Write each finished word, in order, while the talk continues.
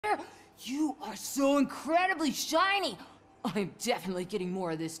here? You are so incredibly shiny! I'm definitely getting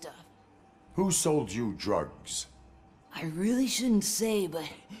more of this stuff. Who sold you drugs? I really shouldn't say, but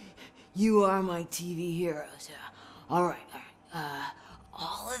you are my TV heroes. Alright.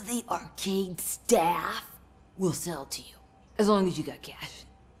 All of the arcade staff will sell to you, as long as you got cash.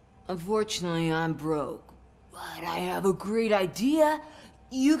 Unfortunately, I'm broke, but I have a great idea.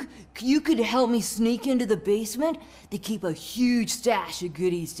 You could help me sneak into the basement. They keep a huge stash of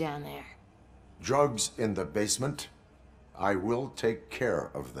goodies down there. Drugs in the basement? I will take care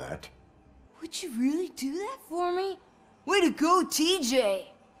of that. Would you really do that for me? Way to go, TJ!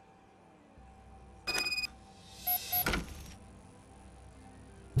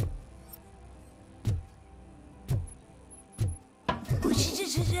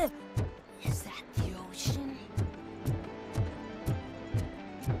 Is that the ocean?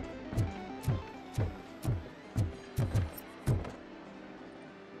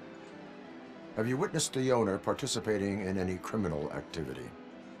 Have you witnessed the owner participating in any criminal activity?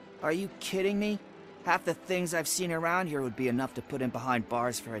 Are you kidding me? Half the things I've seen around here would be enough to put him behind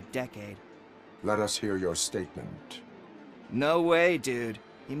bars for a decade. Let us hear your statement. No way, dude.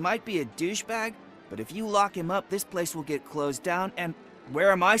 He might be a douchebag, but if you lock him up, this place will get closed down, and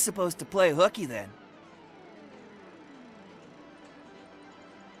where am I supposed to play hooky then?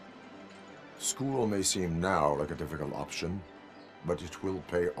 School may seem now like a difficult option, but it will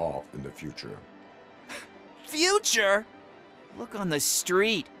pay off in the future. Future? Look on the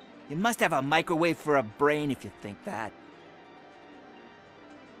street. You must have a microwave for a brain if you think that.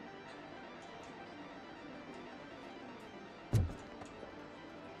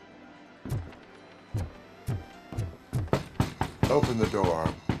 Open the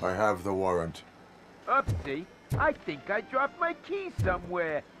door. I have the warrant. Upsie, I think I dropped my key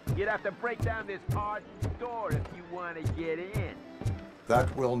somewhere. You'd have to break down this hardened door if you want to get in.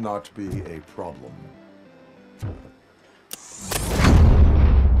 That will not be a problem.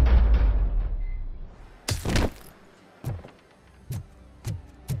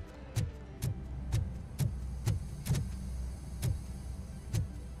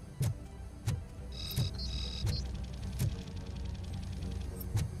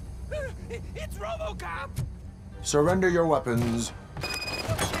 It's Robocop! Surrender your weapons.